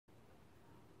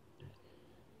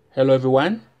Hello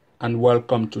everyone and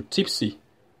welcome to Tipsy,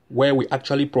 where we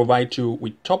actually provide you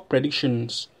with top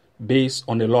predictions based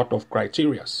on a lot of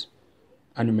criteria.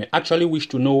 And you may actually wish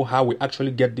to know how we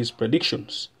actually get these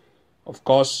predictions. Of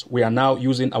course, we are now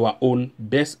using our own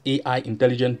best AI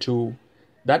intelligent tool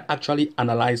that actually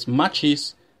analyzes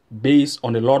matches based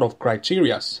on a lot of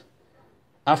criteria.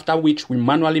 After which we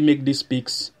manually make these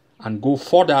picks and go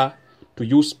further to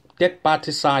use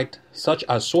third-party sites such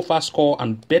as SofaScore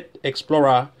and Bet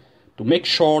Explorer to make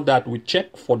sure that we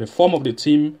check for the form of the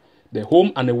team, the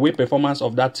home and away performance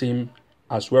of that team,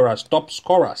 as well as top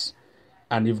scorers.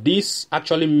 And if this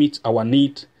actually meets our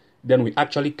need, then we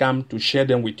actually come to share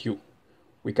them with you.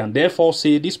 We can therefore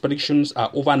say these predictions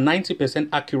are over 90%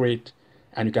 accurate,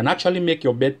 and you can actually make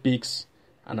your bet picks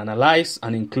and analyze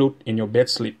and include in your bet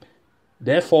slip.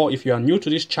 Therefore, if you are new to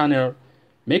this channel,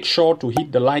 make sure to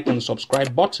hit the like and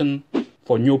subscribe button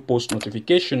for new post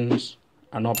notifications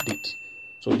and updates.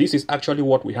 So this is actually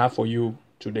what we have for you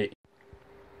today.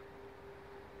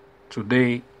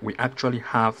 Today, we actually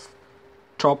have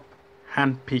top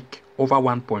hand pick over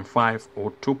 1.5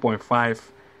 or 2.5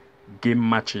 game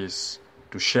matches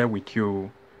to share with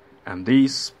you. And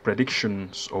these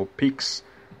predictions or picks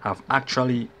have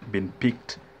actually been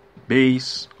picked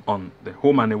based on the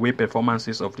home and away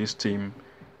performances of this team,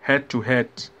 head-to-head,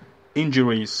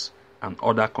 injuries, and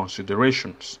other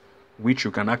considerations, which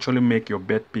you can actually make your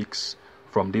bet picks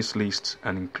from this list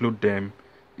and include them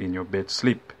in your bet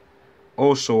slip.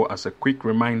 Also, as a quick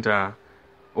reminder,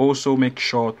 also make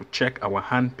sure to check our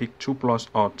handpick 2+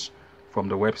 odds from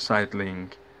the website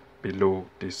link below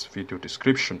this video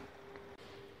description.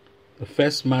 The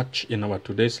first match in our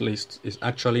today's list is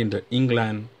actually in the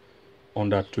England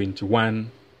Under-21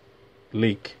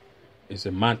 League. It's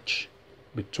a match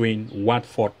between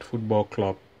Watford Football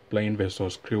Club playing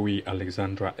versus Crewe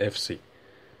Alexandra FC.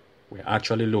 We're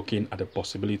actually looking at the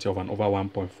possibility of an over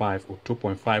 1.5 or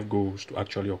 2.5 goals to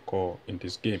actually occur in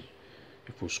this game.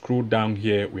 If we scroll down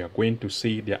here, we are going to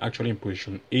see they're actually in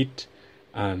position 8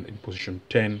 and in position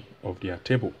 10 of their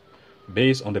table.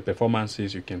 Based on the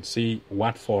performances, you can see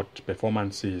Watford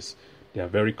performances, they are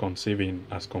very conserving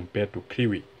as compared to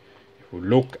Crewe. If we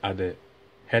look at the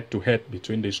head-to-head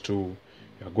between these two,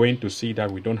 you are going to see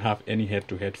that we don't have any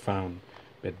head-to-head found.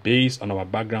 But based on our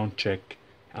background check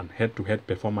and head-to-head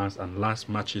performance and last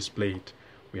matches played,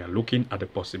 we are looking at the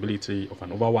possibility of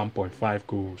an over 1.5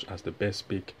 goals as the best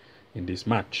pick in this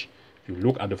match. If you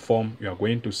look at the form, you are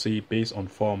going to see based on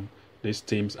form, these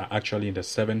teams are actually in the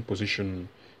 7th position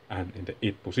and in the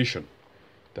 8th position.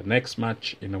 The next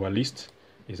match in our list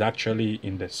is actually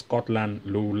in the Scotland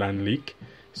Lowland League.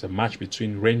 It's a match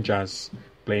between Rangers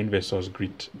playing versus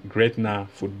Gretna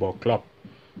Football Club.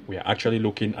 We are actually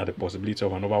looking at the possibility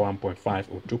of an over 1.5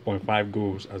 or 2.5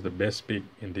 goals as the best pick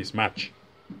in this match.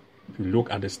 If you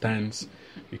look at the stands,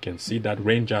 you can see that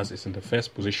Rangers is in the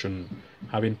first position,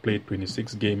 having played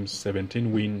 26 games,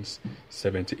 17 wins,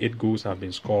 78 goals have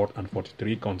been scored and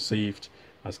 43 conceded,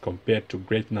 as compared to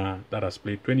Gretna that has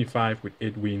played 25 with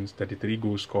 8 wins, 33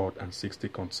 goals scored and 60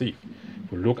 conceded.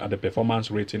 If you look at the performance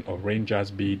rating of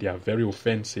Rangers B, they are very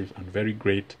offensive and very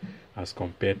great as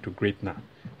compared to Gretna.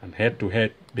 And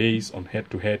head-to-head, based on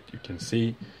head-to-head, you can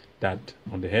see that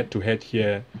on the head-to-head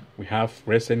here, we have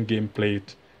recent game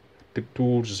played,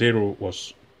 2-0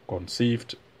 was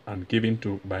conceived and given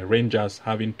to by Rangers,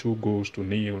 having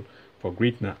 2-0 for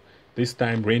Gretna. This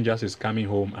time Rangers is coming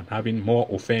home and having more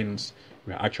offense.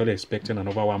 We are actually expecting an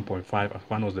over 1.5 as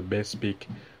one of the best pick,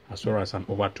 as well as an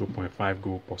over 2.5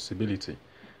 goal possibility.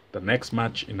 The next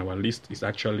match in our list is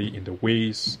actually in the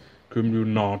Wales Cymru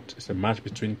North. It's a match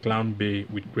between Clown Bay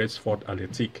with Gresford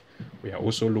Athletic. We are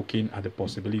also looking at the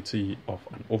possibility of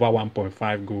an over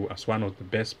 1.5 goal as one of the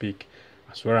best pick,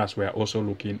 as well as we are also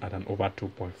looking at an over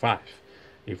 2.5.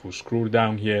 If we scroll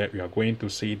down here, we are going to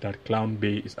see that Clown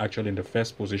Bay is actually in the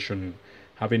first position,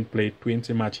 having played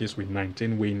 20 matches with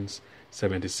 19 wins,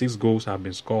 76 goals have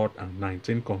been scored and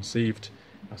 19 conceded,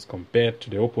 as compared to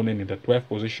the opponent in the 12th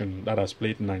position that has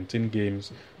played 19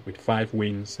 games with 5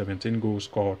 wins, 17 goals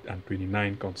scored and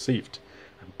 29 conceded.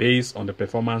 And based on the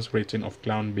performance rating of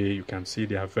Clown Bay, you can see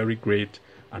they are very great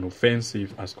and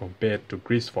offensive as compared to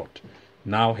Gresford.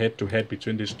 Now head-to-head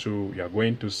between these two, you are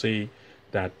going to see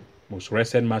that most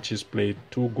recent matches played,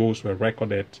 2 goals were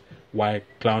recorded while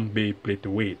Clown Bay played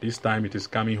away. This time it is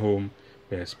coming home.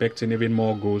 We're expecting even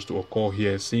more goals to occur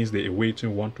here since the away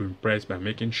team want to impress by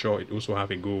making sure it also have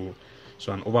a goal.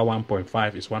 So an over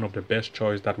 1.5 is one of the best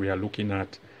choice that we are looking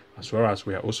at, as well as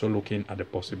we are also looking at the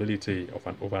possibility of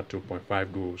an over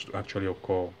 2.5 goals to actually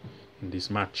occur in this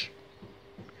match.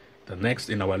 The next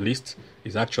in our list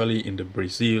is actually in the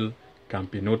Brazil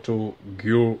Campionato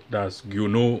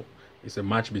Giono is a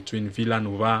match between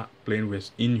Villanova playing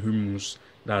with Inhumus,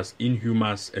 that's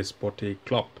Inhumas Esporte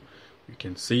Club. You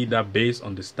can see that based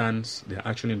on the stands, they're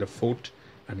actually in the 4th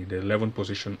and in the 11th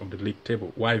position of the league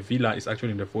table. While Villa is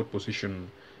actually in the 4th position,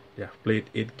 they have played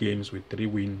 8 games with 3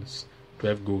 wins,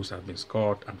 12 goals have been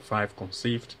scored and 5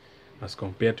 conceded, as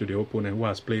compared to the opponent who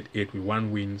has played 8 with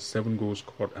 1 win, 7 goals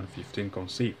scored and 15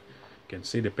 conceded. You can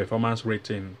see the performance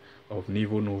rating of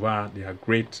Nivo Nova. They are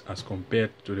great as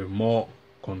compared to the more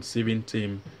conceding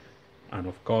team. And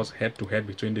of course, head-to-head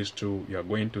between these two, you are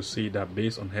going to see that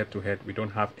based on head-to-head, we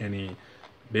don't have any.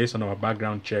 Based on our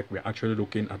background check, we're actually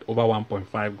looking at over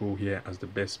 1.5 goal here as the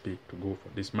best pick to go for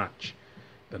this match.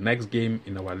 The next game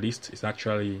in our list is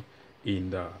actually in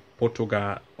the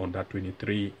Portugal under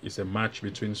 23. It's a match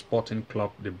between Sporting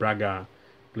Club de Braga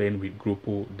playing with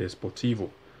Grupo Desportivo.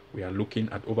 We are looking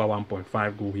at over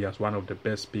 1.5 goal here as one of the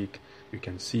best pick. You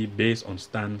can see based on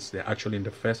stands, they're actually in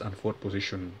the 1st and 4th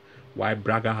position. While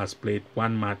Braga has played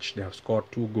 1 match, they have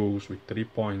scored 2 goals with 3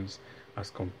 points as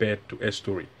compared to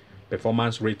Estoril.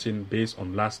 Performance rating based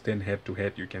on last 10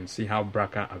 head-to-head, you can see how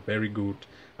Braga are very good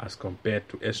as compared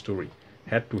to Estoril.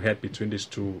 Head-to-head between these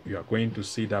two, you are going to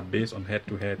see that based on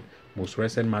head-to-head, most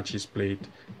recent matches played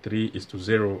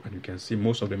 3-0, and you can see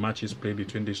most of the matches played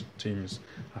between these teams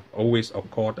have always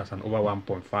occurred as an over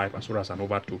 1.5 as well as an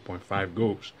over 2.5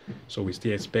 goals. So we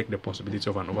still expect the possibility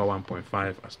of an over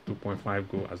 1.5 as 2.5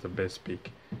 goal as the best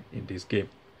pick in this game.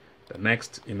 The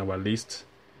next in our list,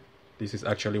 this is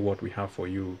actually what we have for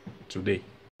you today.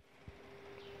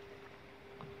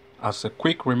 As a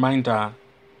quick reminder,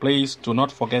 please do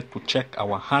not forget to check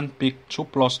our hand-picked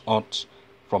 2+ odds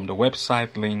from the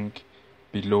website link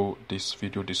below this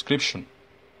video description.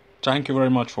 Thank you very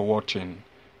much for watching.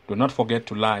 Do not forget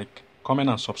to like, comment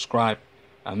and subscribe,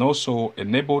 and also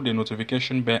enable the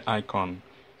notification bell icon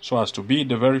so as to be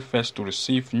the very first to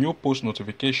receive new post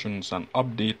notifications and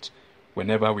updates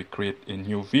whenever we create a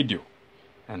new video.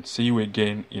 And see you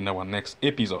again in our next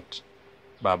episode.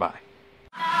 Bye bye.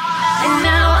 And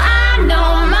now I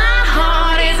know my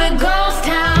heart is a ghost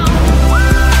town.